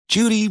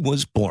Judy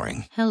was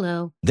boring.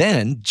 Hello.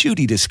 Then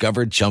Judy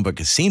discovered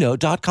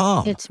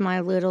ChumbaCasino.com. It's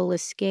my little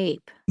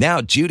escape. Now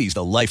Judy's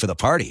the life of the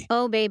party.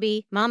 Oh,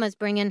 baby, mama's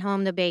bringing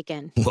home the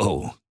bacon.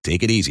 Whoa,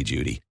 take it easy,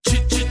 Judy.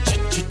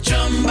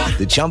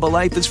 The Chumba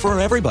life is for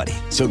everybody.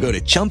 So go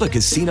to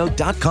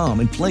ChumbaCasino.com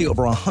and play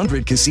over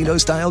 100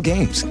 casino-style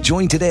games.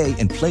 Join today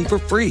and play for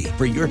free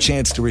for your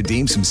chance to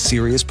redeem some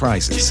serious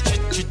prizes.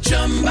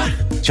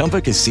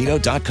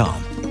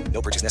 ChumbaCasino.com.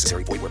 No purchase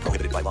necessary. Void where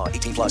prohibited by law.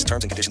 18 plus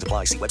terms and conditions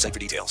apply. See website for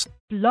details.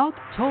 Blog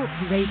Talk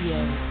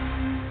Radio.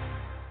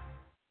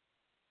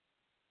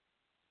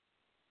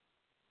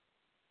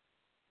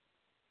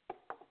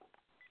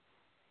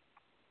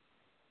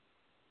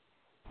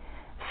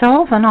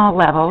 Souls on all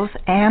levels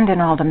and in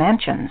all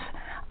dimensions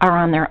are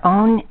on their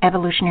own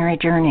evolutionary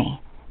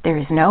journey. There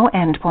is no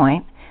end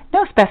point,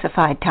 no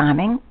specified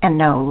timing, and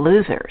no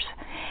losers.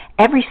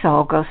 Every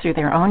soul goes through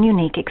their own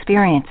unique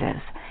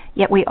experiences,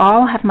 yet we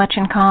all have much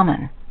in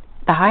common.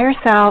 The higher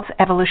self's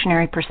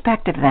evolutionary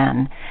perspective,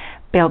 then,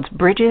 builds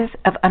bridges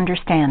of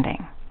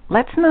understanding.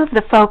 Let's move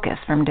the focus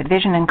from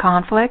division and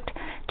conflict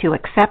to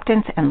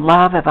acceptance and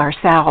love of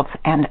ourselves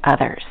and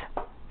others.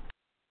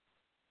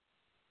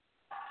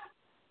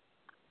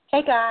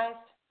 Hey guys,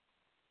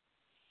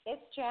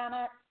 it's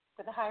Janet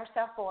with the Higher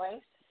Self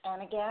Voice,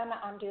 and again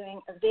I'm doing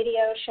a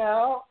video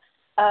show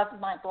of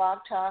my Blog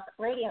Talk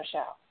radio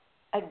show.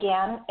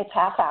 Again, it's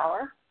half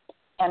hour,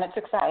 and it's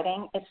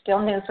exciting. It's still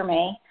new for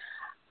me.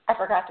 I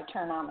forgot to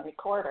turn on the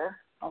recorder.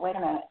 Oh, wait a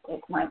minute,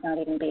 it might not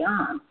even be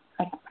on.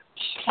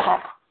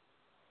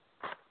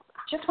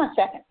 Just 1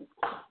 second.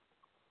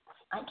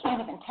 I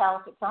can't even tell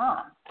if it's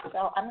on,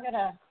 so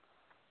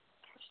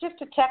it's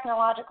just a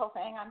technological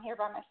thing. I'm here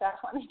by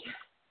myself. Let me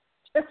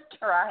just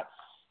try,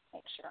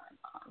 make sure I'm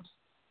on.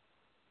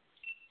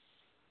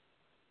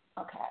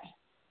 Okay.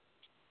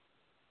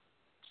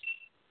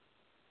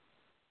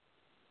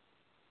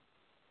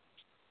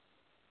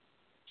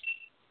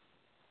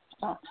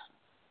 Oh.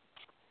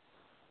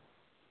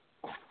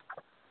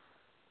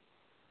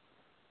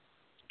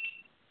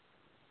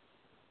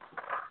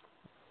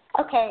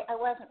 Okay, I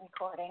wasn't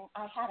recording.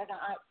 I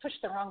pushed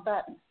the wrong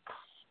button.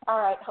 All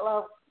right,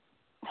 hello,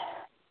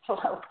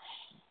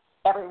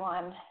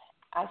 everyone.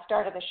 I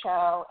started the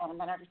show, and a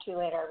minute or two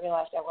later, I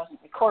realized I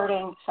wasn't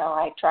recording, so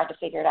I tried to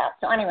figure it out.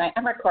 So anyway,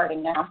 I'm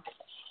recording now.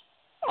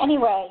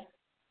 Anyway,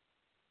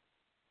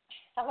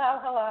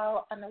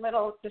 hello. I'm a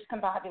little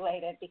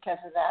discombobulated because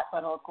of that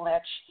little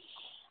glitch.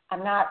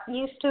 I'm not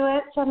used to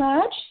it so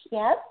much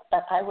yet,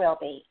 but I will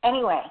be.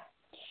 Anyway,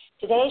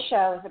 today's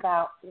show is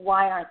about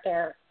why aren't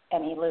there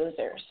any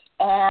losers?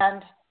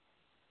 And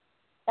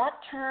that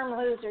term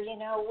loser,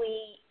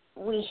 we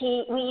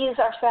use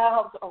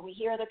ourselves, or we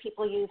hear other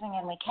people using,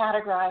 and we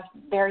categorize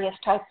various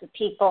types of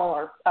people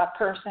or a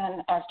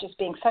person as just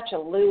being such a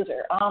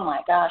loser. Oh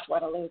my gosh,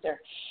 what a loser.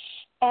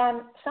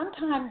 And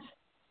sometimes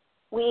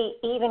we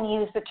even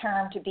use the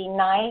term to be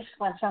nice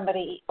when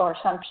somebody or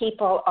some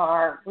people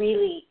are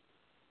really,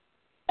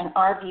 in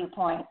our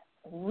viewpoint,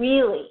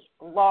 really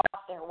lost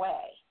their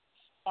way,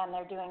 and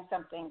they're doing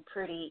something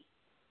pretty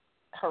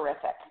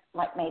horrific,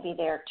 like maybe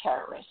they're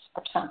terrorists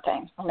or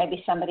something, or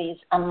maybe somebody's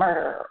a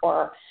murderer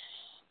or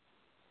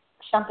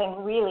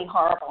something really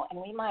horrible,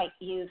 and we might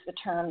use the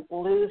term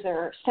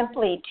loser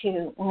simply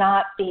to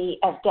not be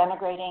as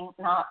denigrating,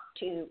 not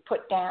to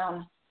put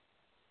down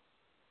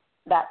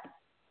that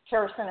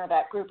person or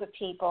that group of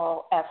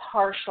people as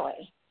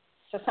harshly.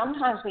 So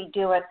sometimes we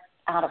do it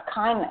out of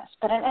kindness.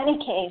 But in any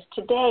case,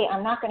 today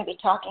I'm not going to be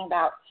talking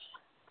about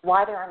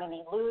why there aren't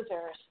any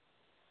losers,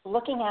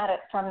 looking at it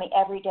from the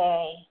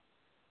everyday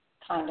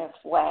kind of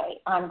way.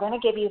 I'm going to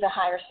give you the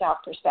higher self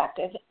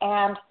perspective,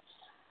 and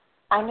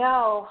I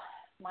know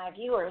my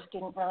viewers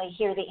didn't really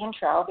hear the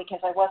intro because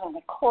I wasn't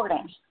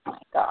recording. Oh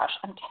my gosh.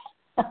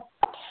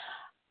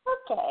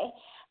 Okay.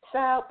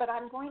 So, but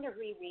I'm going to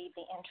reread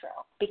the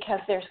intro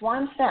because there's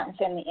one sentence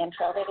in the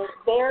intro that is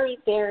very,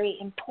 very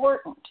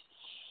important,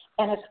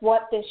 and it's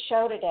what this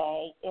show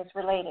today is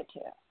related to.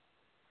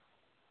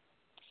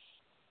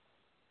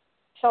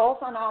 Souls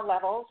on all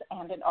levels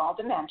and in all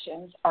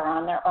dimensions are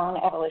on their own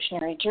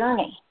evolutionary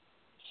journey.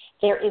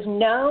 There is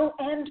no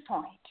end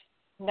point,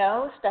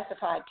 no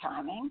specified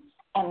timing,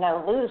 and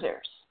no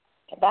losers.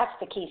 Okay, that's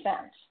the key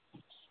sentence.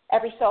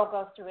 Every soul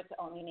goes through its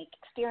own unique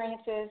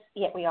experiences,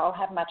 yet we all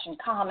have much in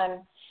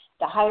common.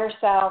 The higher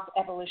self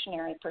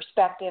evolutionary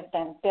perspective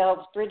then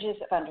builds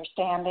bridges of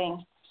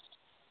understanding.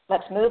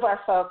 Let's move our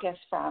focus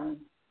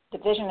from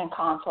division and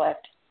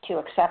conflict to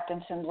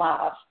acceptance and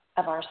love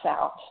of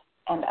ourselves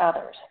and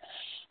others.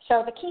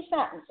 So the key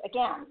sentence,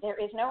 again, there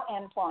is no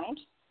end point,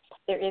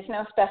 there is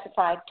no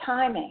specified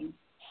timing,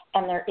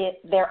 and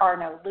there are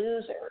no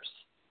losers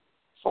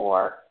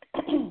from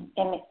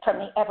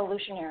the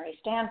evolutionary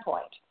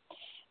standpoint.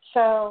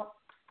 So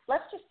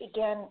let's just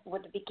begin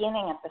with the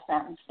beginning of the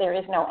sentence, there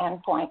is no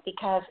end point,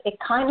 because it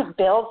kind of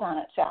builds on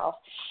itself.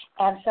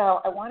 And so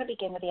I want to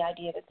begin with the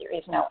idea that there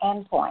is no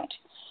end point.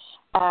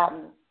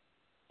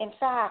 In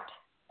fact,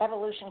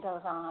 evolution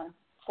goes on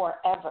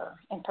forever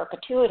in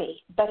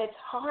perpetuity. But it's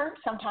hard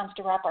sometimes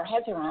to wrap our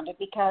heads around it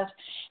because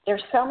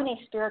there's so many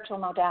spiritual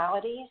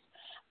modalities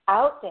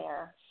out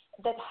there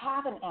that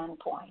have an end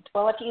point.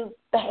 Well, if you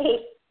behave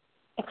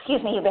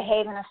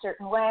in a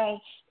certain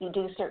way, you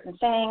do certain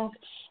things,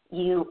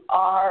 you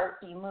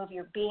move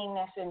your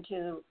beingness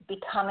into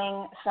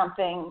becoming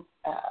something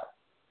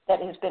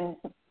that has been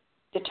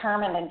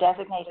determined and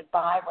designated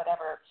by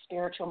whatever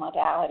spiritual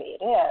modality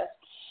it is,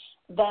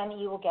 then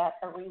you will get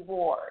a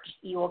reward.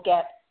 You will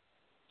get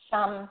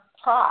some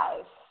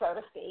prize, so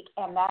to speak,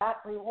 and that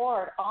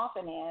reward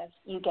often is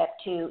you get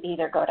to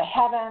either go to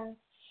heaven,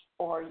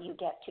 or you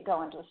get to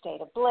go into a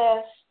state of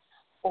bliss,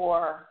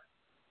 or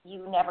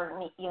you'll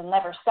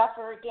never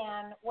suffer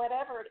again,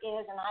 whatever it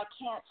is. And I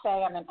can't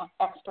say I'm an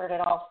expert at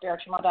all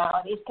spiritual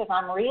modalities because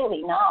I'm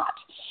really not.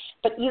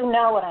 But you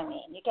know what I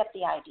mean. You get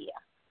the idea.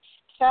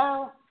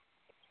 So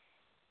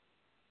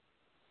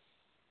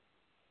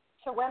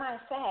when I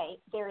say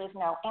there is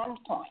no end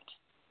point,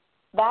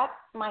 that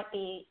might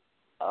be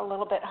a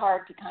little bit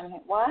hard to kind of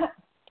think, what?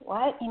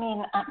 You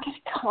mean I'm going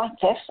to go like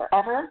this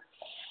forever?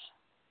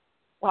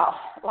 Well,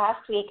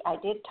 last week I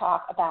did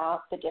talk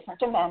about the different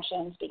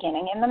dimensions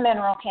beginning in the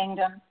mineral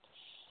kingdom.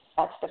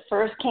 That's the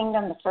first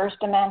kingdom, the first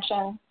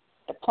dimension.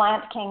 The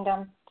plant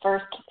kingdom,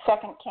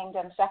 second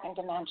kingdom, second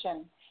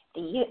dimension.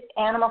 The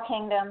animal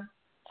kingdom,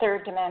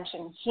 third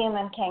dimension.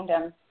 Human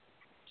kingdom,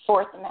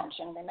 fourth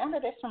dimension. Remember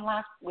this from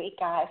last week,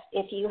 guys.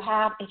 If you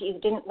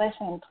didn't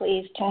listen,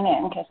 please tune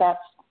in because that's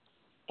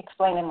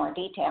explained in more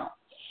detail.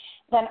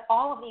 Then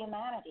all of the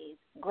humanities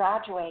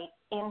graduate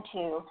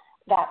into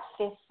that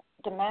fifth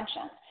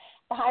dimension.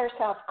 The higher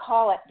selves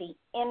call it the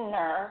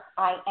inner,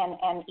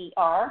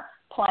 I-N-N-E-R,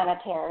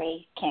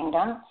 planetary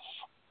kingdom,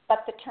 but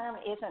the term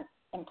isn't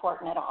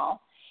important at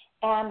all.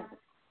 And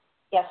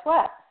guess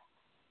what?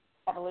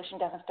 Evolution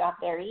doesn't stop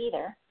there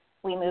either.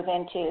 We move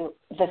into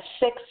the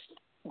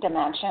sixth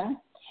dimension.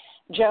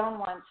 Joan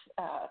once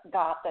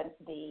got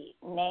the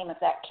name of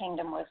that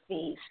kingdom was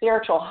the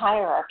spiritual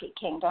hierarchy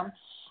kingdom,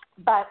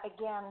 but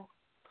again,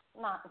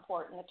 not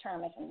important. The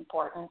term isn't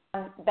important.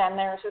 And then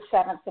there's the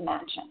seventh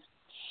dimension.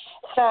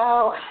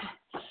 So,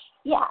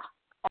 yeah,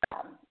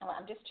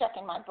 I'm just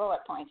checking my bullet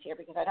points here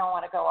because I don't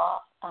want to go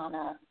off on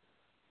an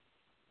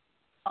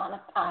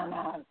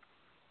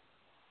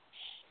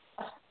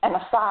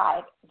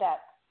aside that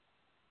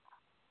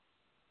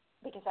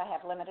because I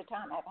have limited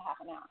time, I have a half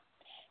an hour.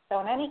 So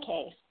in any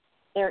case,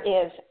 there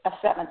is a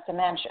seventh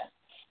dimension.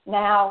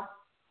 Now,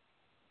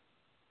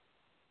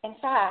 in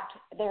fact,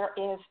 there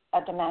is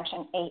a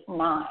dimension 8 and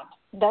 9.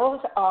 Those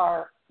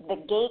are the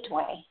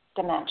gateway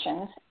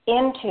dimensions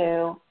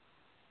into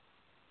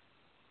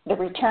the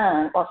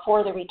return or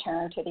for the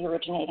return to the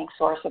originating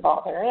source of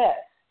all there is.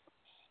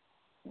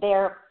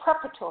 They're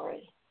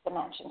preparatory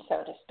dimensions,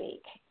 so to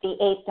speak. The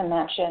 8th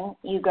dimension,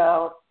 you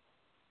go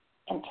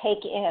and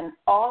take in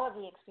all of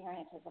the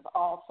experiences of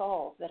all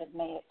souls that have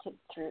made it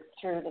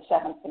through the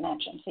 7th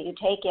dimension. So you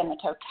take in the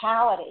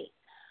totality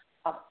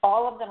of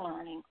all of the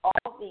learning, all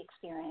of the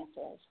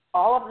experiences,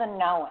 all of the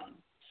knowing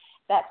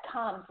that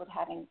comes with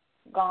having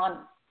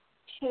gone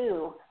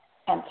to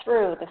and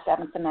through the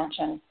 7th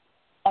dimension.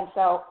 And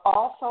so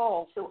all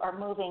souls who are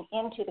moving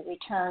into the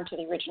return to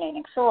the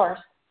originating source,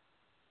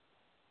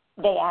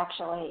 they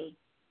actually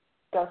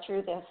go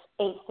through this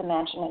 8th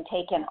dimension and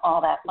take in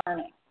all that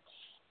learning,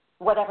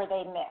 whatever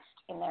they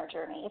missed in their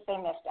journey, if they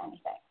missed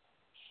anything.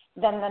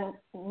 Then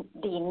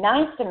the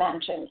 9th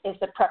dimension is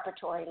the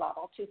preparatory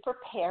level to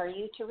prepare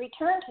you to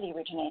return to the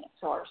originating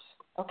source.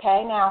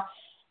 Okay, now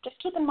just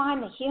keep in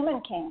mind the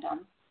human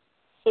kingdom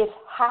is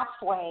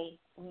halfway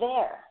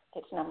there.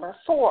 It's number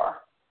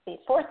 4, the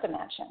 4th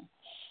dimension.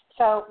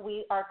 So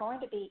we are going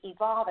to be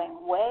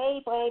evolving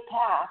way, way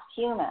past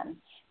human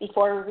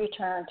before we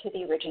return to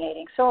the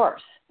originating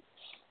source.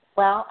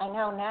 Well, I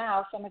know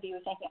now some of you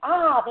are thinking,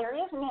 there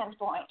is an end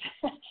point.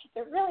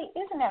 There really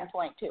is an end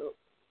point to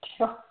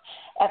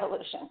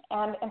evolution.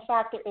 And in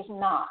fact, there is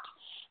not.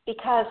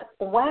 Because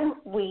when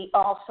we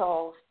all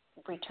souls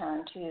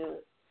return to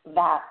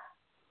that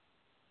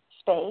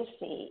space,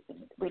 the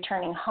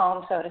returning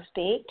home, so to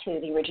speak, to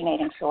the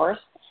originating source,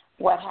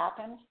 what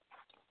happens?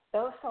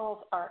 Those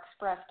souls are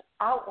expressed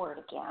outward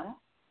again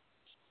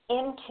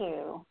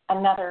into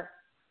another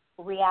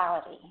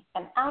reality,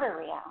 an outer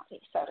reality,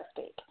 so to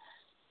speak.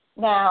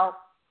 Now,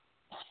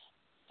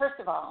 first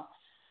of all,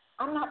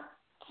 I'm not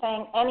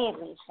saying any of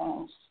these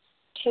things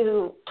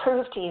to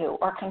prove to you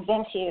or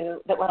convince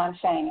you that what I'm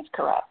saying is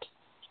correct.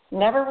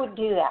 Never would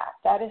do that.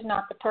 That is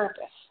not the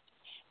purpose.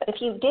 But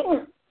if you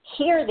didn't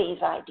hear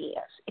these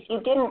ideas, if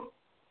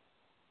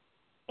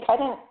I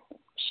didn't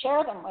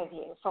share them with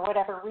you for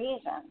whatever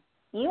reason,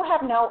 you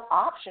have no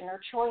option or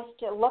choice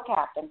to look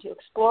at them, to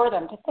explore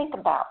them, to think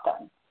about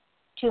them,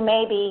 to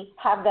maybe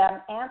have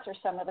them answer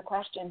some of the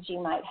questions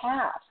you might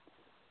have.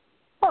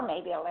 Or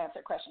maybe it'll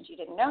answer questions you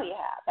didn't know you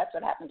had. That's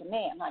what happened to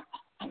me. I'm like,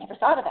 I never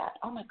thought of that.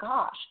 Oh, my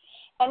gosh.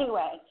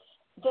 Anyway,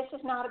 this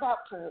is not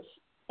about proof.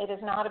 It is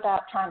not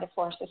about trying to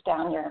force this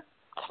down your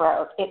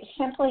throat. It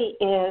simply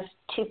is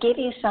to give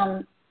you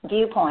some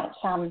viewpoints,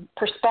 some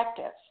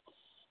perspectives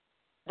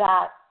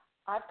that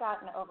I've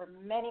gotten over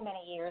many, many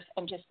years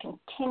and just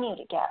continue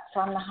to get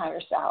from the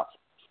higher self.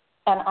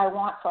 And I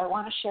want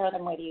to share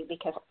them with you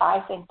because I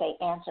think they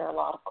answer a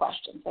lot of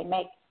questions. They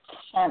make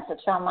sense of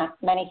so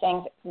many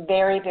things,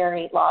 very,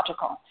 very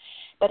logical.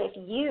 But if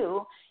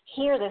you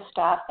hear this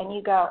stuff and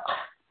you go,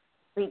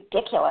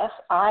 ridiculous,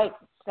 I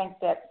think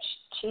that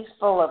she's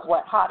full of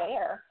hot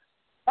air,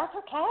 that's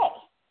okay.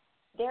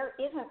 There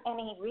isn't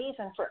any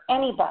reason for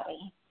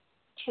anybody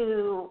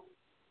to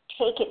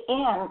take it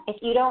in if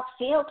you don't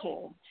feel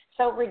to.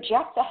 So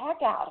reject the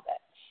heck out of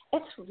it.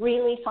 It's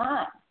really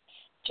fine.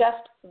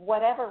 Just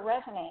whatever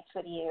resonates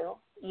with you,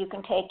 you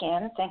can take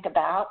in, think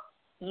about,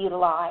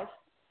 utilize,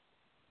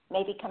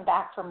 maybe come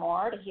back for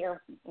more to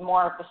hear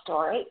more of the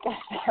story, because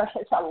there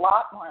is a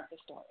lot more of the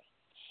story.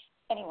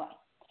 Anyway,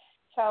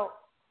 so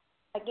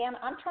again,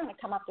 I'm trying to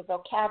come up with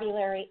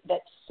vocabulary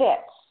that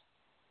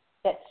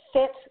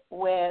fits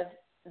with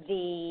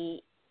the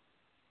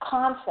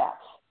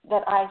concepts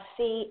that I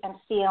see and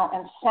feel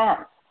and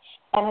sense.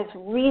 And it's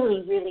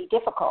really, really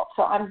difficult.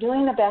 So I'm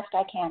doing the best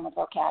I can with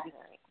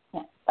vocabulary.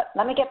 Yeah. But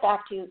let me get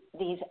back to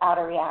these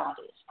outer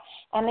realities.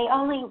 And the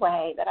only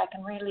way that I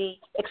can really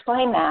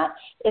explain that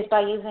is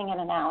by using an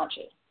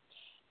analogy.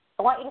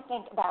 I want you to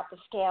think about the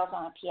scales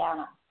on a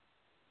piano.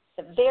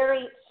 The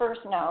very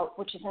first note,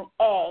 which is an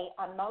A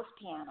on most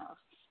pianos,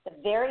 the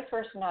very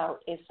first note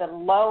is the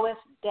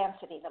lowest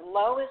density, the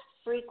lowest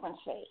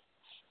frequency.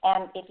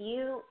 And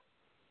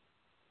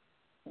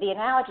the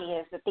analogy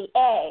is that the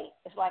A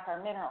is like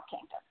our mineral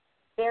kingdom,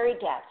 very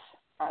dense,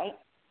 right?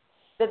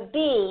 The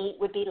B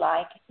would be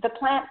like the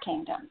plant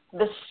kingdom,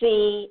 the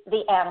C,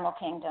 the animal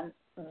kingdom,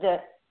 the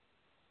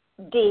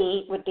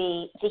D would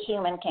be the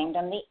human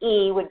kingdom, the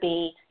E would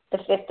be the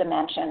fifth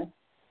dimension,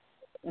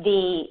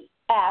 the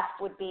F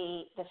would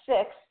be the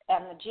sixth,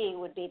 and the G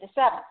would be the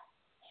seventh.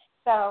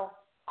 So,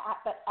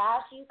 but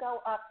as you go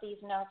up these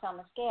notes on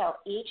the scale,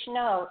 each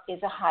note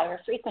is a higher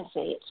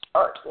frequency. It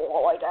starts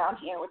all the way down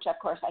here, which of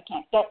course I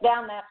can't get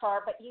down that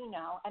far, but you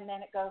know, and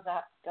then it goes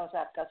up, goes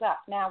up, goes up.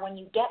 Now, when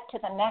you get to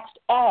the next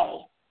A,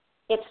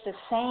 it's the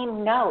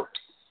same note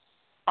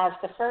as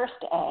the first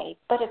A,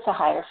 but it's a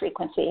higher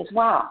frequency as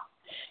well.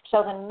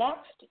 So the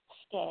next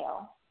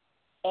scale,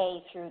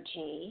 A through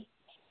G,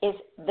 is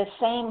the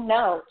same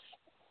notes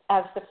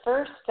as the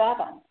first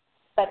seven,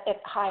 but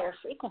at higher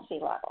frequency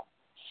level.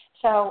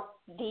 So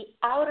the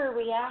outer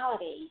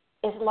reality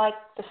is like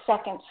the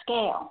second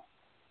scale.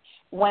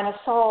 When a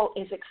soul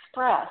is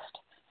expressed,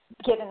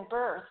 given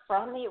birth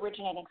from the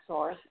originating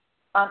source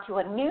onto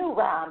a new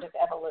round of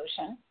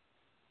evolution,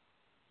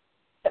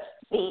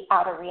 the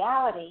outer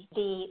reality,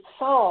 the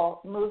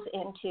soul moves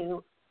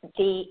into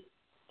the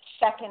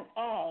second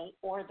A,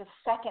 or the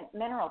second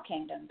mineral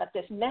kingdom. But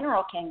this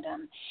mineral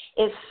kingdom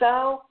is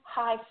so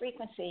high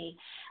frequency,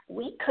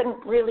 we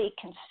couldn't really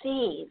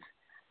conceive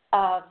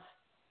of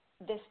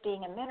this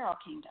being a mineral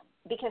kingdom,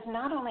 because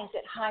not only is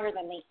it higher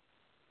than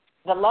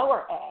the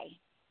lower A,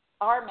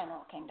 our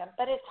mineral kingdom,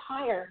 but it's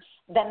higher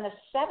than the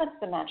seventh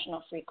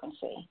dimensional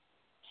frequency.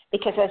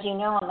 Because as you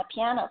know, on the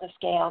piano, the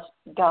scales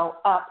go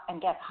up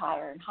and get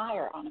higher and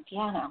higher on a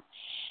piano.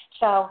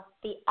 So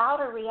the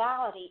outer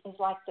reality is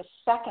like the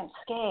second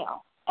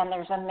scale, and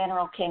there's a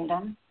mineral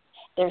kingdom,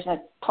 there's a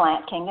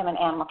plant kingdom, an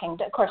animal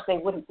kingdom. Of course, they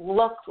wouldn't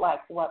look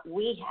like what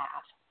we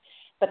have,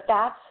 but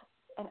that's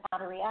an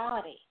outer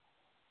reality.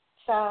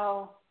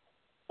 So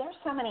there's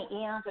so many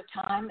eons of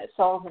time that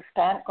souls have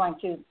spent going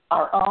through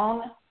our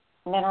own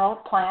mineral,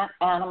 plant,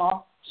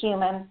 animal,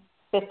 human,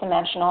 fifth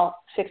dimensional,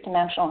 sixth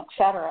dimensional,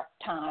 etc.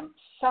 time,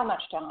 so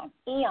much time,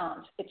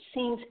 eons. It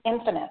seems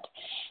infinite.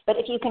 But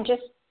if you can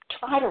just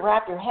try to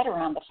wrap your head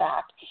around the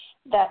fact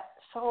that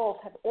souls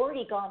have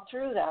already gone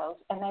through those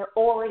and they're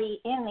already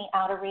in the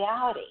outer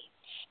reality.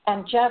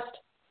 And just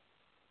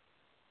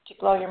to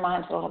blow your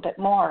minds a little bit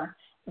more,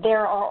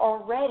 there are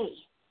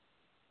already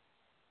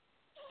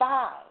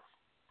 5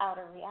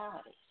 outer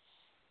realities.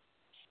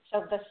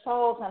 So the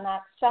souls on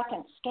that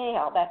second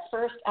scale, that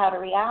first outer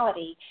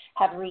reality,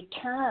 have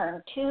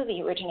returned to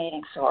the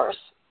originating source,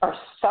 or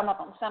some of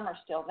them, some are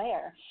still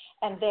there,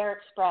 and they're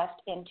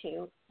expressed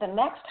into the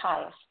next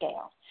highest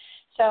scale.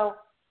 So,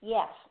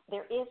 yes,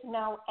 there is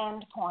no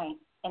end point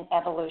in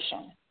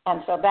evolution.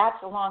 And so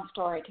that's a long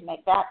story to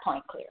make that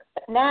point clear.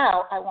 But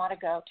now I want to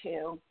go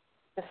to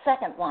the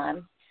second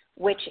one,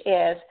 which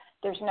is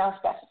there's no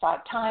specified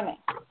timing.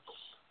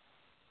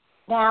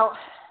 Now,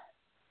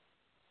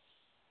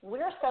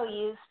 we're so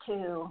used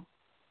to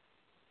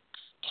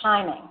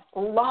timing. A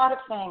lot of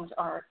things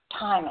are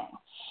timing.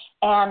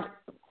 And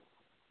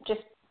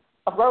just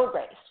a road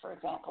race, for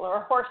example, or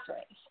a horse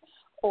race,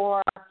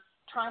 or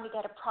trying to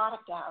get a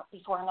product out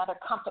before another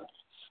company.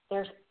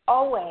 There's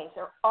always,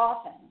 or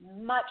often,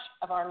 much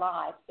of our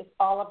lives is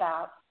all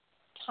about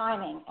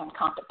timing and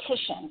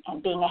competition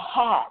and being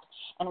ahead.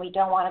 And we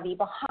don't want to be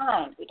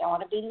behind. We don't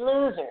want to be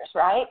losers,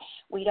 right?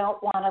 We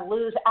don't want to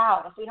lose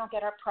out. If we don't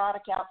get our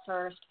product out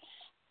first,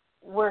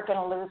 we're going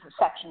to lose a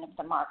section of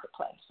the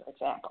marketplace, for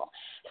example.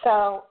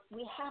 So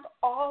we have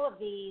all of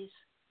these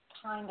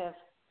kind of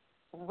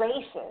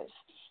races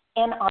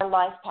in our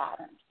life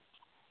patterns.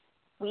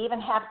 We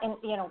even have,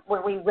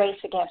 where we race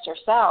against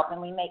ourselves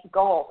and we make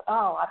goals.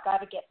 Oh, I've got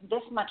to get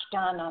this much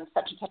done on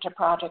such and such a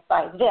project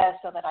by this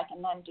so that I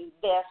can then do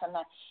this.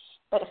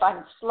 But if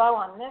I'm slow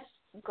on this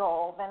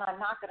goal, then I'm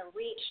not going to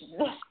reach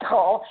this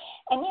goal.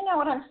 And you know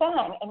what I'm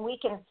saying? And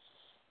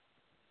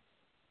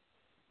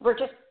we're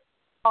just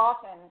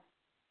often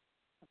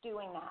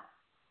doing that,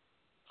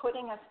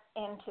 putting us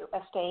into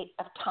a state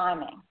of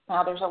timing.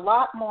 Now, there's a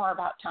lot more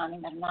about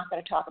timing that I'm not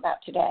going to talk about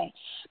today.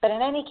 But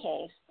in any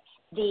case,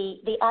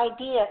 the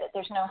idea that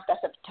there's no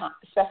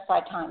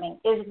specified timing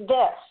is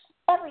this.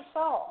 Every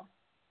soul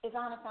is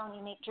on its own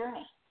unique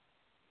journey.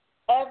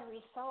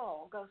 Every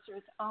soul goes through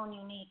its own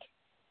unique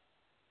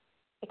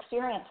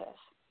experiences.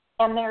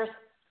 And there's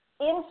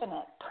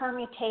infinite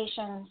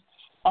permutations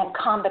and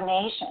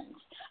combinations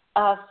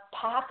of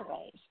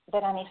pathways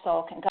that any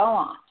soul can go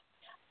on.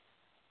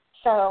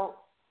 So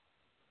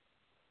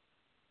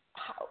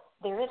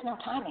there is no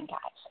timing, guys.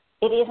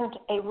 It isn't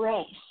a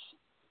race.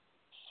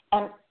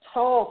 And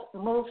souls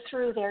move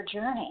through their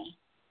journey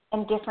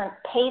in different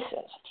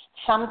paces.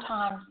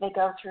 Sometimes they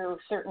go through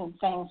certain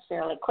things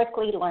fairly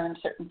quickly, learn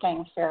certain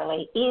things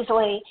fairly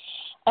easily,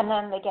 and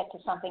then they get to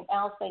something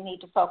else they need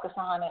to focus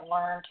on and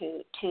learn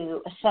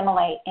to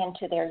assimilate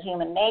into their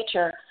human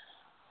nature.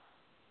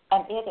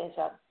 And it is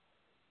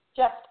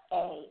just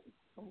a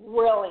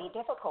really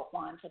difficult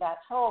one for that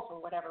soul for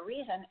whatever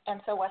reason.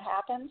 And so what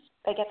happens?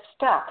 They get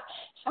stuck,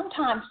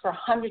 sometimes for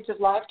hundreds of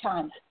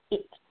lifetimes,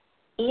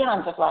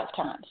 eons of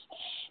lifetimes,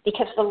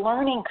 because the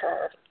learning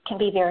curve can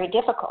be very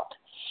difficult.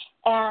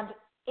 And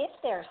if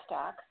they're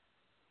stuck,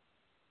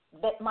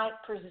 that might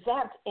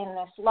present in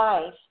this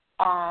life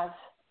as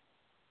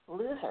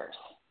losers.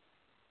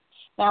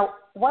 Now,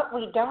 what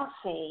we don't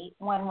see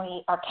when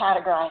we are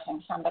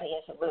categorizing somebody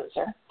as a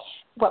loser,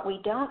 what we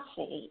don't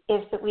see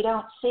is that we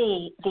don't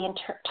see the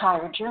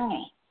entire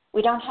journey.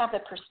 We don't have the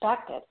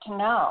perspective to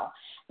know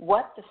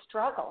what the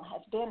struggle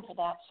has been for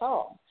that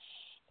soul.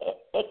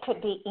 It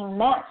could be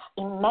immense,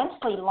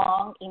 immensely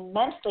long,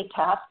 immensely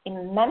tough,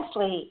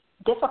 immensely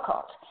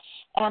difficult.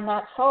 And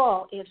that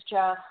soul is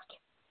just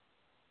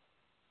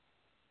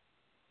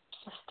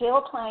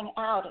still playing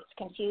out its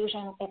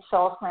confusion, its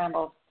soul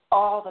scrambles,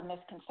 all the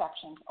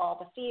misconceptions, all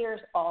the fears,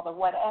 all the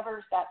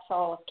whatevers that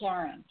soul is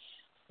carrying.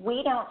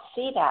 We don't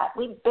see that.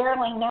 We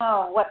barely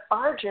know what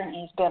our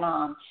journey has been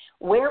on,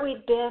 where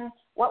we've been,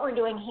 what we're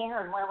doing here,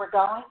 and where we're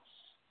going.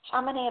 How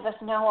many of us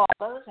know all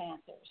those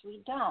answers?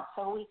 We don't.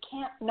 So we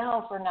can't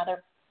know for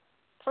another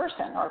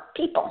person or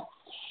people.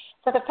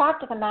 So the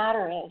fact of the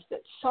matter is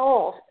that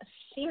souls,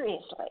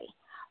 seriously,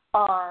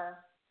 they're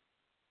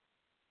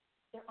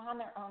on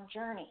their own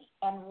journey,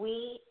 and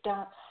we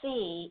don't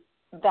see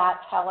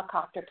that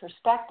helicopter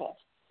perspective.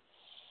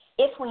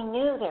 If we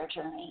knew their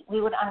journey,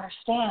 we would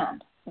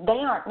understand.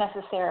 They aren't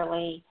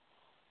necessarily,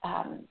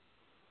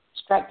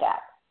 strike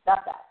that,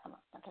 got that, I'm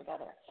not going to go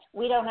there.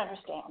 We don't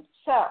understand.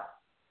 So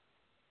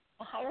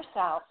the higher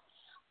self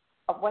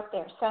of what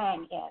they're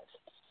saying is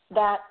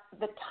that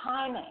the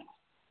timing,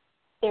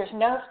 there's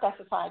no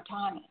specified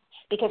timing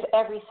because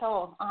every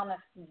soul is on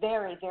this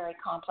very, very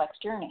complex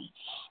journey.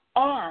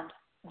 And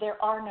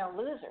there are no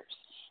losers.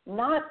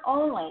 Not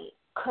only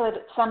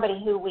could somebody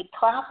who we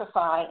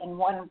classify in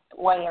one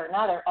way or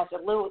another as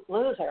a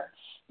loser,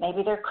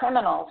 maybe they're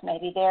criminals,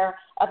 maybe they're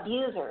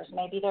abusers,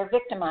 maybe they're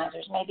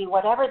victimizers, maybe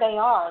whatever they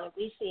are that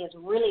we see as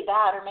really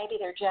bad, or maybe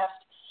they're just,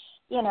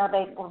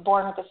 they were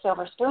born with a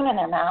silver spoon in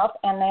their mouth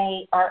and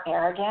they are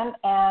arrogant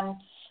and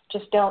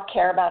just don't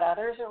care about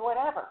others or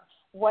whatever.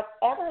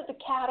 Whatever the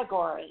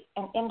category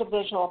an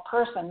individual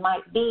person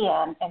might be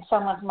in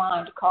someone's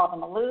mind to call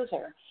them a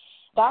loser,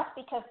 that's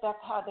because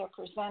that's how they're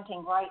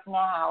presenting right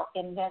now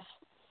in this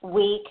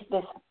week,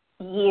 this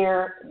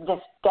year,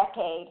 this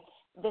decade,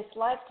 this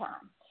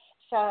lifetime.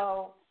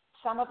 So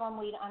some of them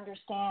we'd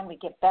understand, we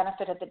give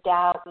benefit of the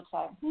doubt, we'd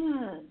say,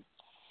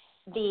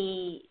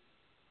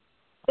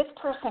 this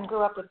person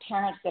grew up with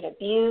parents that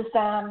abused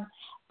them,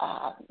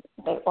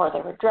 or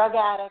they were drug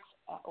addicts,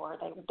 or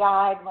they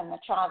died when the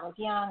child was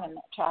young and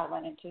the child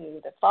went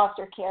into the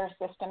foster care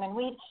system. And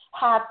we'd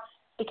have,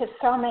 because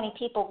so many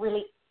people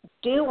really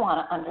do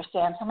want to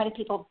understand, so many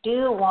people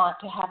do want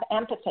to have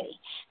empathy,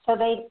 so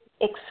they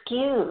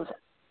excuse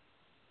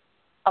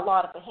a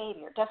lot of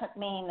behavior. It doesn't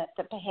mean that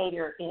the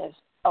behavior is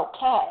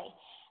okay,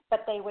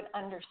 but they would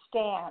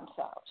understand,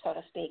 so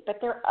to speak. But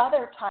there are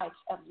other types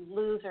of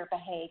loser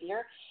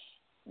behavior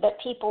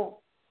that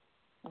people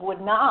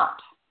would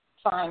not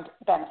find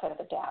benefit of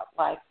the doubt,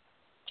 like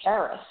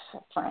terrorists,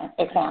 for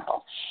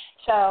example.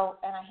 So,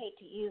 and I hate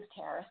to use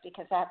terrorists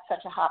because that's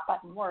such a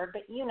hot-button word,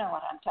 but you know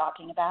what I'm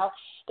talking about.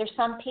 There's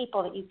some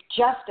people that you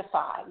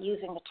justify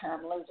using the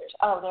term losers.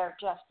 Oh, they're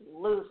just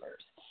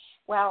losers.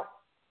 Well,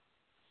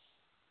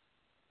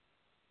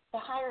 the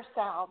higher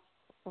self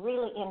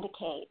really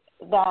indicate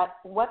that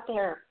what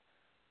their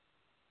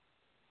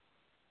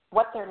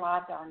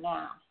lives are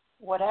now,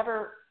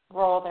 whatever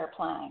role they're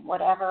playing,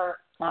 whatever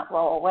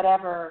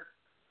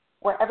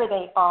wherever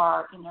they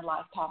are in their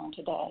life pattern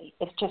today,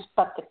 it's just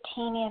but the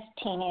teeniest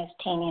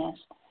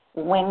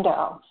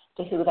window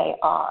to who they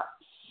are.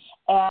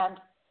 And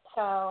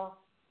So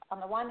on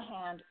the one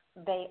hand,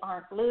 they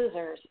aren't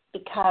losers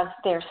because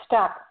they're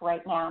stuck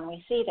right now, and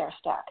we see they're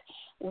stuck.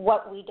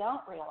 What we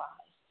don't realize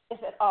is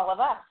that all of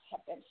us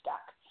have been stuck.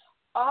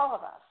 All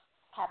of us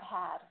have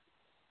had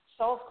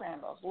soul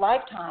scrambles,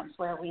 lifetimes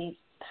where we've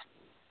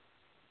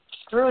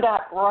screwed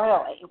up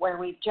royally, where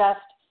we've just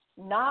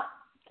not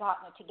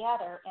gotten it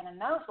together, and in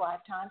those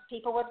lifetimes,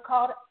 people would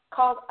have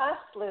called us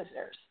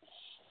losers.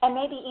 And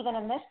maybe even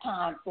in this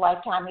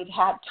lifetime, we've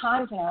had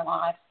times in our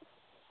lives,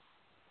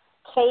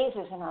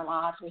 phases in our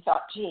lives, we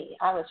thought, gee,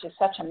 I was just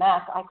such a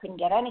mess, I couldn't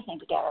get anything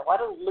together. What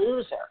a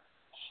loser.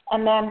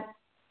 And then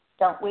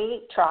don't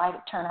we try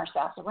to turn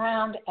ourselves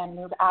around and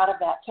move out of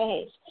that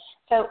phase?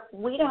 So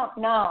we don't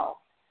know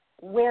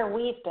where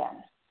we've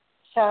been.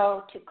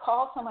 So to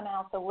call someone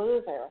else a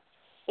loser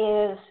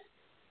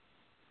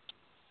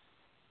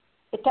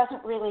it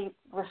doesn't really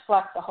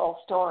reflect the whole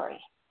story.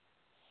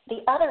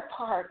 The other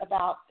part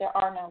about there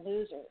are no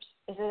losers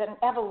is that in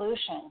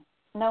evolution,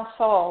 no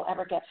soul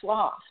ever gets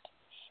lost.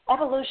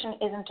 Evolution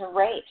isn't a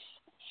race.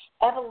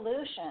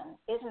 Evolution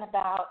isn't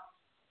about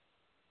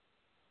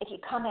if you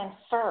come in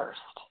first,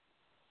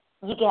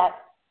 you get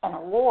an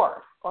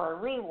award or a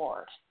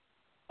reward.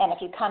 And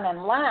if you come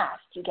in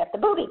last, you get the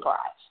booby prize.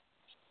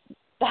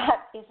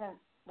 That isn't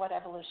what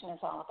evolution is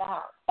all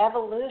about.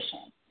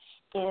 Evolution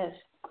is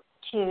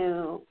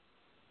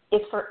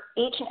for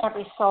each and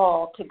every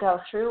soul to go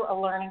through a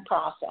learning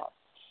process,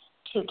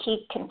 to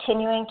keep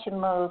continuing to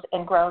move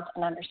in growth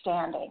and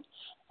understanding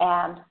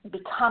and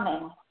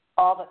becoming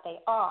all that they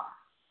are.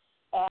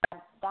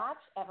 And that's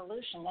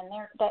evolution.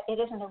 And that it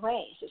isn't a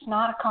race. It's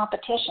not a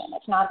competition.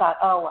 It's not about,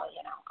 oh, well,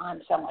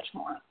 I'm so much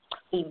more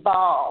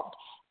evolved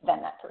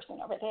than that person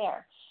over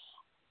there.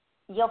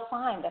 You'll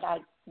find that I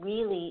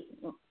really,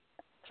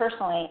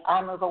 personally,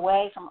 I move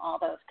away from all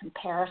those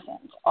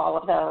comparisons, all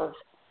of those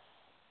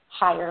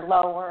higher,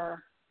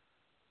 lower,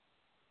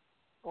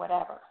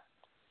 whatever.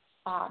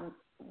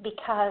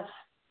 Because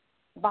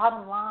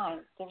bottom line,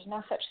 there's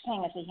no such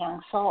thing as a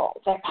young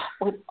soul.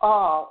 We've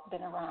all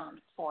been around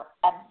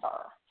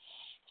forever.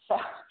 So,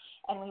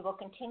 and we will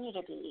continue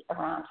to be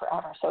around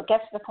forever. So it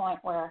gets to the point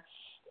where,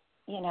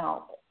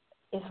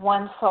 is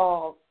one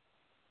soul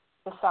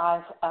the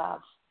size of,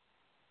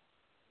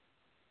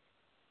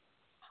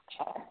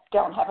 okay, I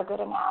don't have a good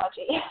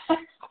analogy.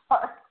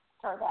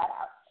 Throw that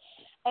out.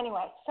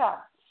 Anyway, so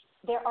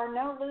there are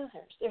no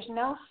losers. There's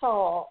no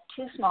soul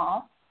too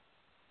small,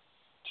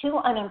 too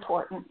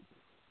unimportant,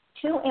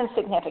 too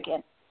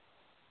insignificant,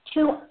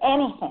 too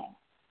anything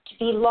to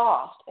be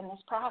lost in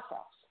this process.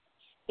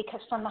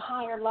 Because from the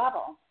higher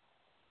level,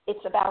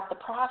 it's about the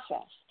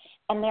process.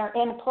 And they're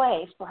in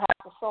place, perhaps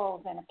the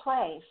soul is in a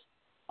place.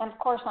 And of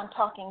course, I'm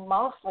talking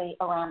mostly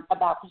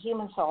about the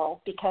human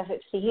soul, because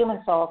it's the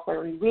human souls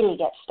where we really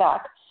get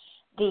stuck.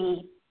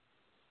 The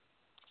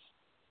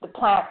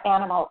plant,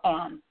 animal,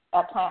 and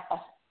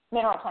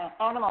mineral, plant,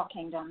 animal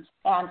kingdoms,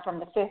 and from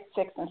the 5th,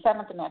 6th, and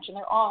 7th dimension,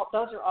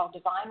 those are all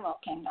divine will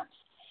kingdoms.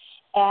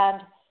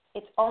 And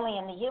it's only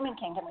in the human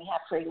kingdom we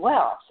have free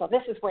will. So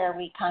this is where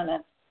we kind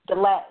of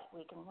delay.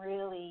 We can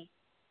really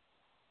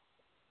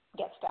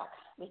get stuck.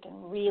 We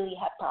can really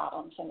have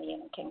problems in the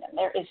human kingdom.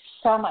 There is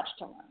so much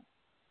to learn.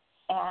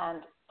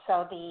 And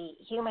so the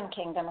human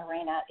kingdom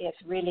arena is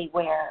really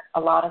where a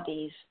lot of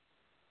these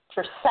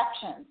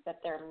perceptions that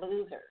they're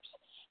losers.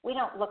 We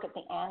don't look at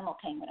the animal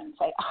kingdom and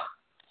say,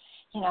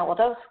 well,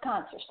 those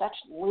cunts are such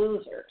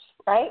losers,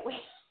 right?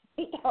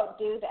 We don't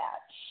do that.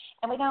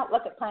 And we don't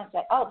look at plants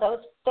and say, those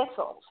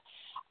thistles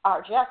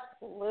are just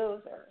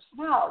losers.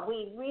 No,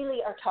 we really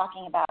are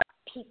talking about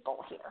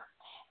people here.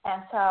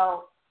 And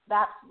so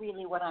that's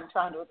really what I'm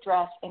trying to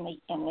address in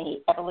the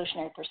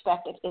evolutionary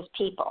perspective is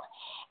people.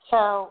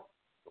 So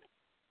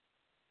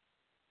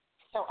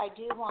I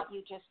do want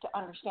you just to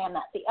understand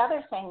that. The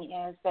other thing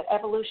is that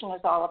evolution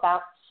is all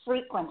about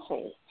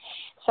frequency.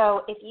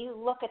 So if you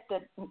look at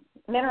the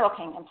mineral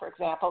kingdom, for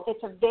example,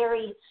 it's a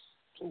very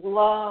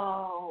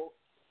low,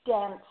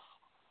 dense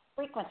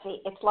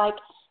frequency. It's like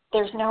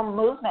there's no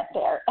movement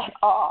there at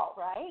all,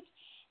 right?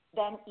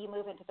 Then you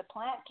move into the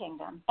plant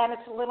kingdom, and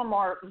it's a little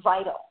more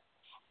vital.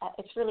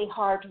 It's really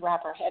hard to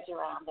wrap our heads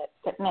around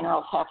that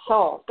minerals have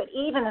souls. But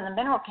even in the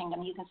mineral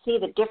kingdom, you can see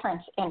the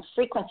difference in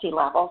frequency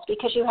levels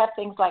because you have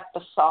things like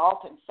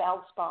basalt and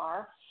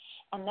feldspar,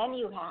 and then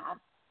you have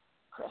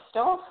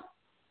crystals,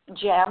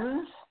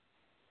 gems,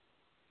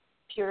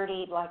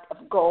 purity like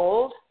of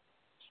gold.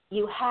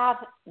 You have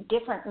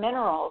different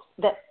minerals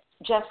that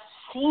just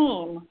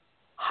seem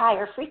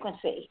higher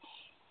frequency.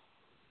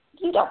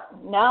 You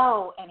don't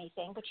know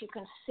anything, but you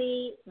can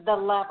see the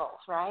levels,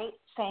 right?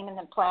 Same in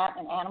the plant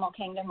and animal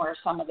kingdom where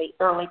some of the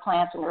early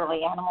plants and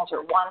early animals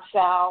are one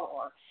cell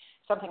or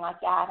something like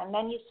that. And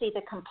then you see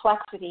the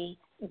complexity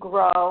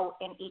grow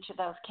in each of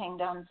those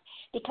kingdoms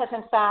because,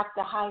 in fact,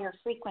 the higher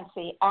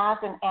frequency, as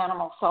an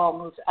animal soul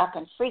moves up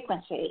in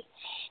frequency,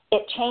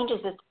 it changes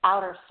its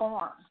outer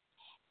form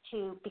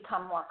to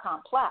become more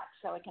complex.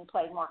 So it can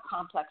play more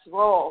complex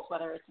roles,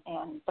 whether it's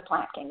in the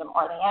plant kingdom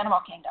or the animal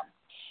kingdom.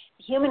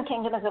 The human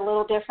kingdom is a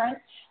little different.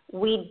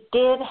 We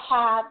did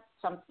have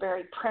some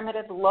very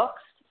primitive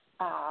looks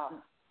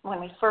when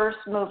we first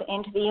move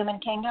into the human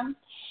kingdom,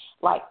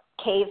 like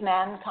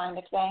cavemen kind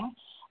of thing.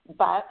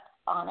 But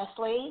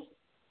honestly,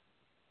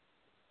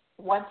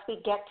 once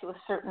we get to a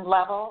certain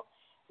level,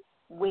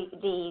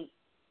 the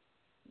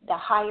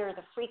higher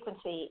the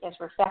frequency is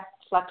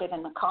reflected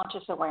in the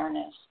conscious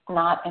awareness,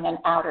 not in an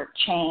outer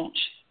change.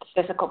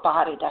 The physical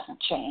body doesn't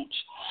change.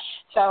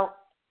 So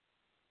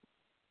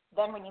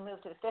then when you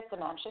move to the fifth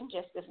dimension,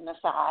 just as an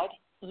aside,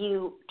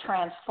 you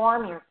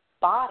transform your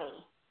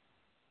body,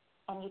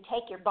 and you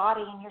take your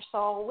body and your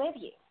soul with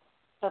you.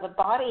 So the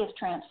body is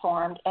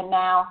transformed, and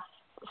now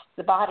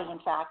the body, in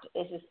fact,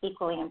 is as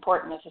equally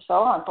important as the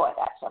soul. And boy,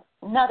 that's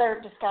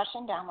another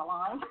discussion down the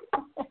line.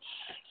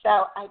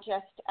 So I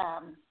just,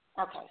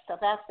 okay, so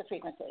that's the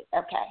frequency.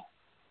 Okay.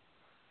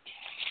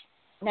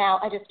 Now,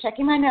 I just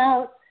checking my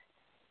notes.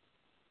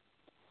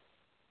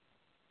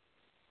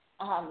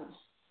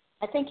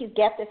 I think you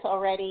get this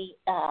already,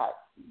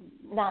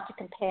 not to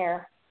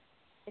compare.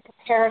 The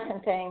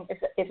comparison thing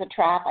is a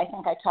trap. I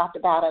think I talked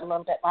about it a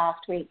little bit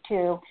last week,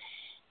 too.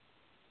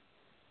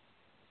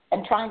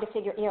 And trying to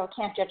figure,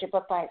 can't judge a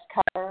book by its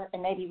cover.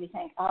 And maybe we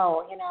think,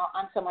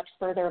 I'm so much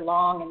further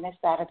along in this,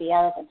 that, or the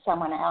other than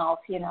someone else.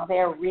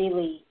 They're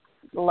really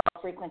low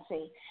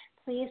frequency.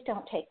 Please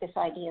don't take this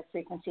idea of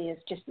frequency as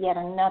just yet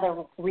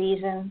another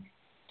reason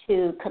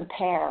to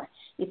compare.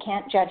 You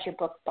can't judge a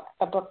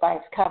book by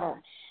its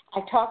cover. I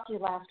talked to you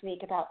last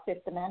week about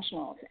fifth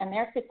dimensionals, and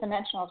they're fifth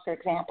dimensionals, for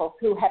example,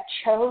 who have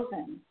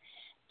chosen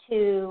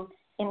to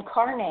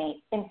incarnate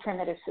in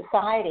primitive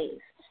societies,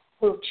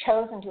 who've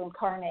chosen to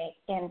incarnate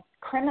in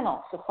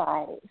criminal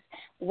societies.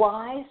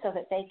 Why? So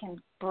that they can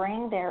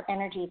bring their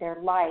energy, their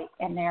light,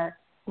 and their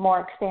more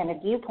expanded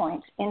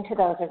viewpoints into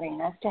those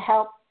arenas to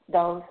help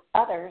those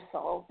other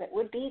souls that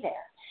would be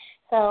there.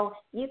 So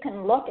you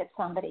can look at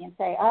somebody and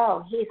say,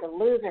 oh, he's a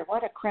loser,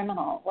 what a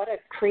criminal, what a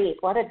creep,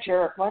 what a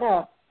jerk, what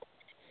a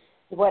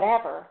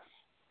whatever,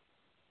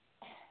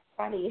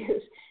 trying to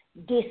use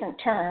decent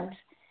terms.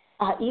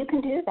 You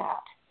can do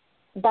that.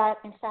 But,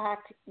 in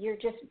fact, you're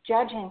just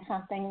judging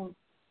something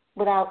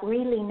without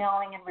really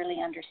knowing and really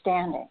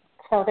understanding.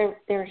 So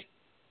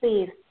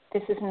please,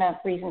 this isn't a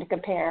reason to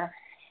compare.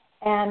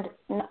 And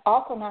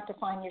also not to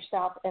find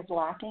yourself as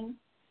lacking.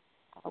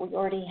 We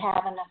already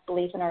have enough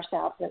belief in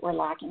ourselves that we're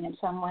lacking in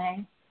some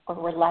way or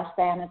we're less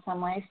than in some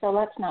way. So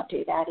let's not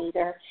do that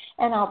either.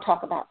 And I'll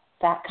talk about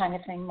that kind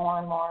of thing more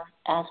and more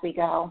as we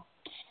go.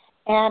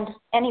 And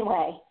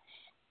anyway,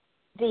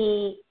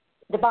 the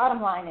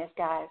bottom line is,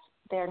 guys,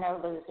 there are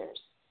no losers.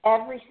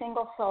 Every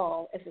single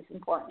soul is as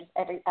important as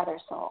every other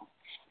soul.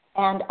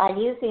 And I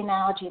used the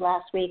analogy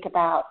last week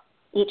about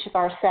each of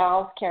our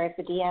cells carries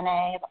the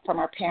DNA from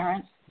our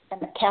parents,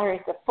 and it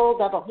carries the full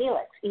double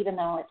helix, even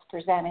though it's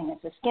presenting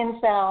as a skin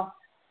cell,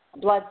 a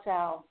blood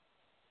cell,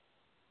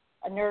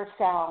 a nerve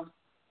cell,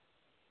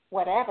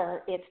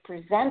 whatever it's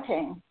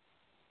presenting,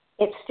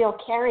 it still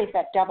carries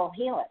that double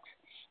helix.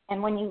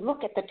 And when you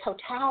look at the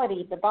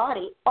totality of the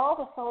body, all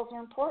the cells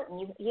are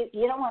important.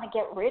 You don't want to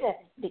get rid of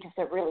it because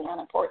they're really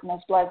unimportant,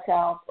 those blood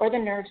cells or the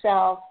nerve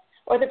cells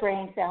or the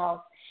brain cells.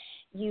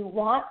 You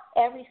want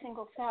every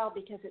single cell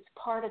because it's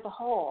part of the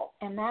whole.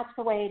 And that's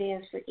the way it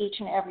is for each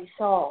and every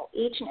soul.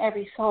 Each and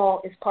every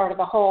soul is part of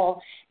the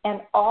whole,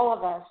 and all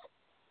of us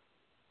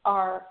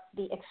are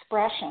the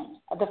expression,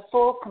 the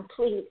full,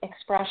 complete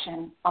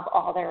expression of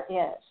all there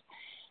is.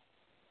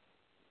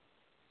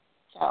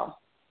 So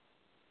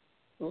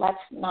let's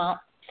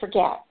not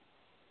forget,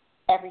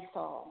 every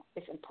soul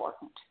is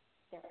important.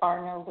 There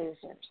are no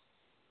losers.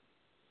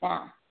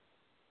 Now,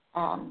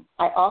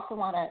 I also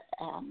want to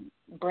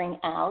bring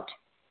out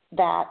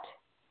that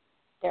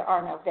there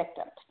are no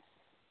victims.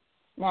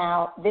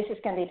 Now, this is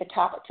going to be the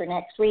topic for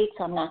next week,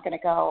 so I'm not going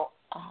to go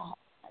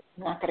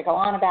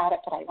on about it,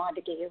 but I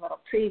wanted to give you a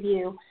little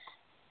preview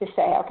to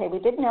say, okay, we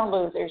did no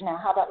losers. Now,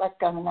 how about let's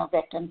go to no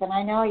victims? And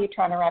I know you're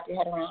trying to wrap your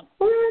head around,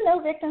 no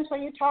victims,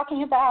 what are you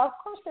talking about?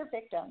 Of course they're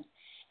victims.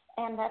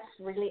 And that's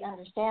really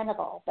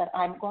understandable, but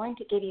I'm going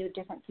to give you a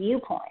different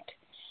viewpoint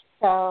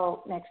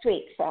next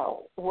week,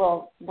 so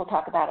we'll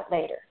talk about it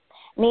later.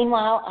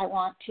 Meanwhile, I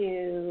want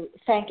to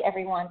thank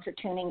everyone for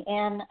tuning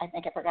in. I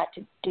think I forgot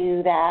to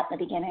do that in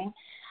the beginning.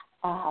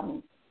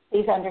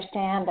 Please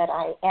understand that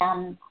I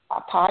am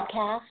a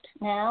podcast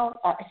now,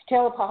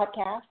 still a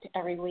podcast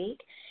every week.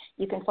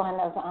 You can find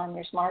those on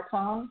your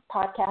smartphone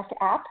podcast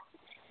app.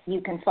 You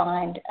can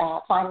find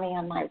me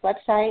on my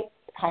website,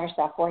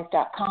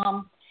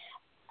 higherselfvoice.com,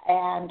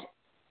 and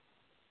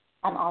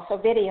I'm also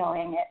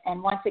videoing it.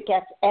 And once it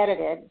gets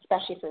edited,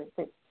 especially for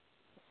the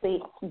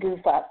complete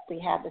goof up we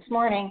had this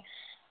morning,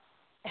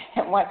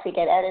 once we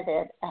get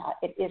edited,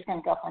 it is going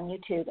to go up on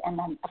YouTube and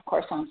then, of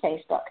course, on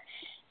Facebook.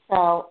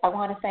 So I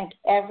want to thank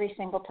every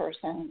single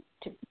person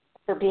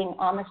for being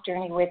on this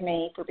journey with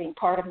me, for being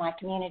part of my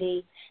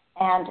community,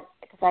 and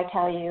because I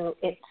tell you,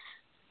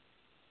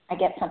 I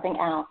get something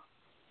out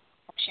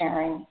of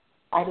sharing.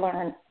 I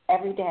learn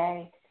every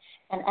day,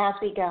 and as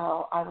we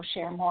go, I will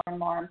share more and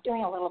more. I'm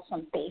doing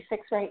some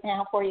basics right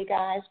now for you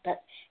guys,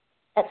 but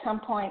at some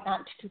point,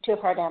 not too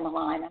far down the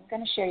line, I'm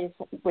going to share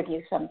with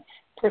you some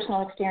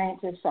personal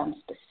experiences, some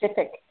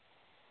specific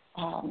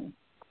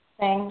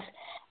things.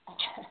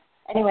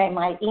 Anyway,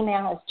 my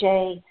email is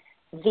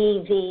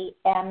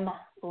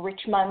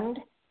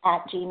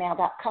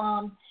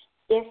jvvmrichmond@gmail.com.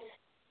 If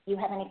you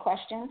have any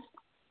questions,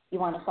 you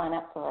want to sign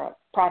up for a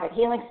private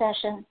healing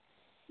session,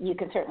 you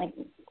can certainly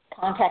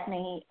contact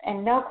me.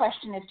 And no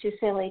question is too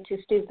silly, too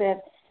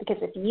stupid,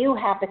 because if you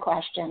have the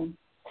question,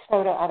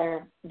 so do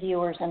other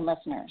viewers and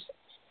listeners.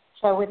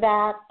 So with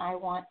that, I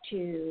want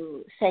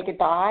to say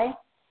goodbye,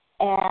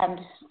 and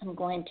I'm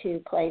going to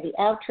play the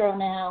outro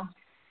now.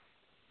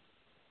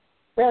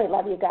 Really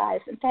love you guys,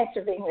 and thanks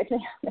for being with me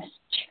on this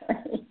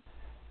journey.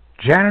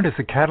 Janet is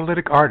a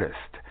catalytic artist,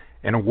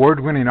 an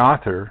award-winning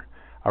author,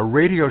 a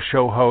radio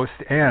show host,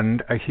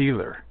 and a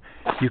healer.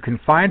 You can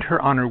find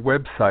her on her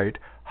website,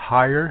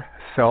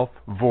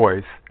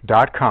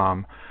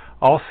 higherselfvoice.com,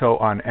 also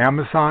on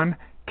Amazon,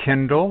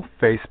 Kindle,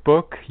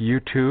 Facebook,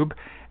 YouTube,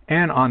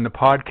 and on the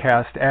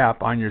podcast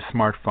app on your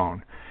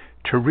smartphone.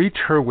 To reach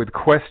her with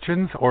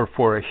questions or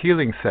for a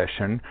healing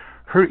session,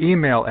 her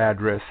email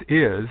address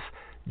is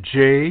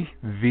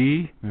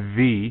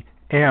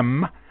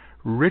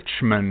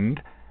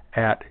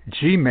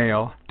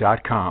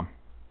jvvmrichmond@gmail.com.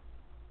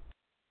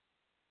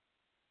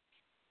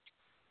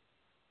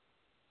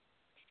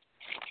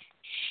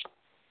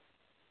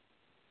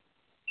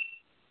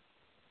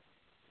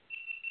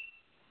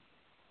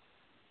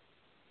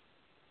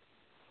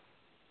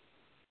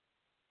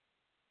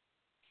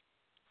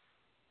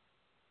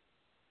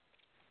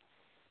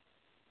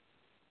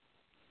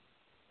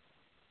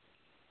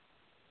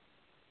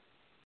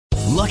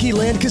 Lucky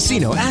Land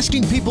Casino,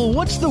 asking people,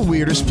 what's the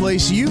weirdest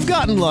place you've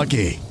gotten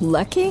lucky?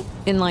 Lucky?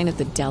 In line at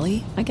the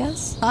deli, I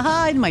guess?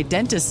 Aha, in my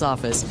dentist's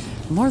office.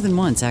 More than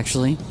once,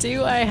 actually.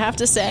 Do I have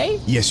to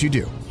say? Yes, you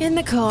do. In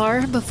the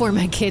car before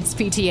my kids'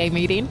 PTA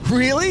meeting.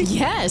 Really?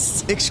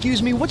 Yes.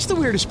 Excuse me, what's the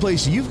weirdest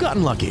place you've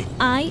gotten lucky?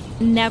 I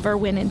never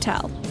win and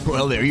tell.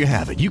 Well, there you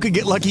have it. You can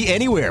get lucky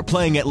anywhere,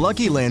 playing at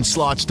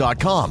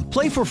LuckyLandSlots.com.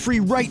 Play for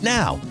free right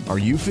now. Are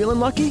you feeling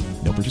lucky?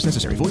 No purchase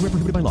necessary. Void where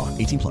prohibited by law.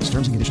 18+.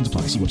 Terms and conditions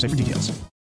apply. See website for details.